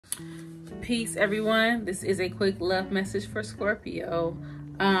Peace, everyone. This is a quick love message for Scorpio.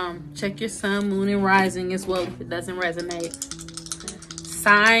 Check your sun, moon, and rising as well if it doesn't resonate.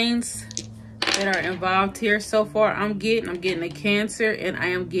 Signs that are involved here so far, I'm getting a Cancer, and I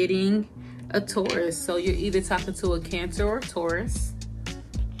am getting a Taurus. So you're either talking to a Cancer or a Taurus.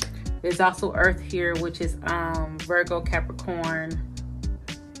 There's also Earth here, which is Virgo, Capricorn.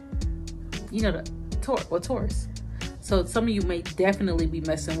 You know, the Taurus. So some of you may definitely be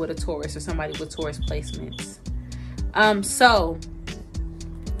messing with a Taurus or somebody with Taurus placements. So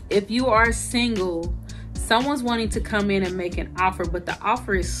if you are single, someone's wanting to come in and make an offer, but the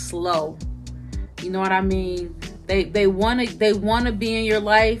offer is slow. You know what I mean? They want to be in your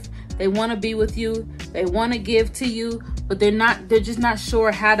life. They want to be with you. They want to give to you, but they're just not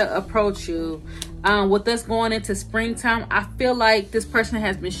sure how to approach you. With us going into springtime, I feel like this person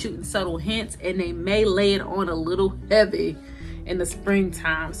has been shooting subtle hints, and they may lay it on a little heavy in the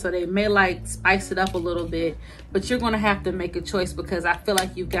springtime. So they may like spice it up a little bit, but you're going to have to make a choice, because I feel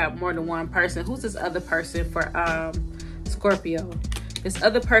like you've got more than one person. Who's this other person for Scorpio? This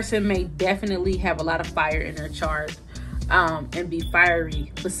other person may definitely have a lot of fire in their chart and be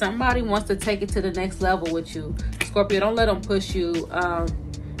fiery, but somebody wants to take it to the next level with you. Scorpio, don't let them push you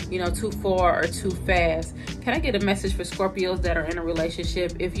too far or too fast. Can I get a message for Scorpios that are in a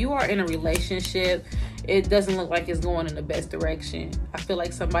relationship? If you are in a relationship, it doesn't look like it's going in the best direction. I feel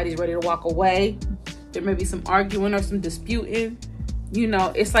like somebody's ready to walk away. There may be some arguing or some disputing. You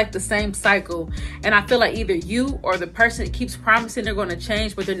know, it's like the same cycle. And I feel like either you or the person keeps promising they're going to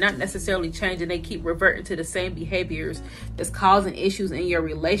change, but they're not necessarily changing. They keep reverting to the same behaviors that's causing issues in your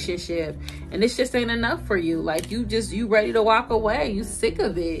relationship. And this just ain't enough for you. Like, you ready to walk away. You sick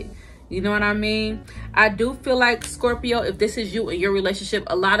of it. You know what I mean? I do feel like, Scorpio, if this is you in your relationship,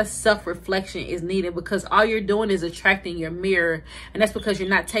 a lot of self-reflection is needed, because all you're doing is attracting your mirror. And that's because you're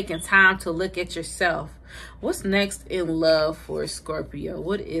not taking time to look at yourself. What's next in love for Scorpio?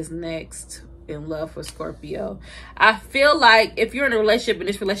 What is next in love for Scorpio? I feel like if you're in a relationship and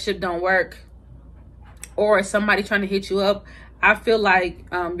this relationship don't work, or somebody trying to hit you up, I feel like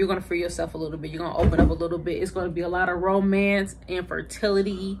you're going to free yourself a little bit. You're going to open up a little bit. It's going to be a lot of romance and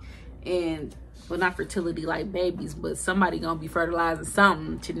fertility, and well, not fertility like babies, but somebody gonna be fertilizing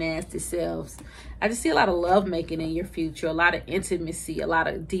something to nasty selves. I just see a lot of love making in your future, a lot of intimacy, a lot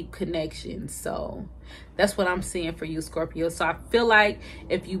of deep connections. So that's what I'm seeing for you, Scorpio. So I feel like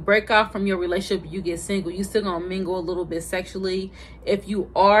if you break off from your relationship, you get single, you still gonna mingle a little bit sexually. If you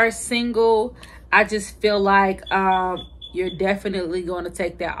are single, I just feel like you're definitely going to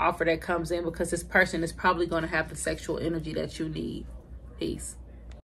take that offer that comes in, because this person is probably going to have the sexual energy that you need. Peace.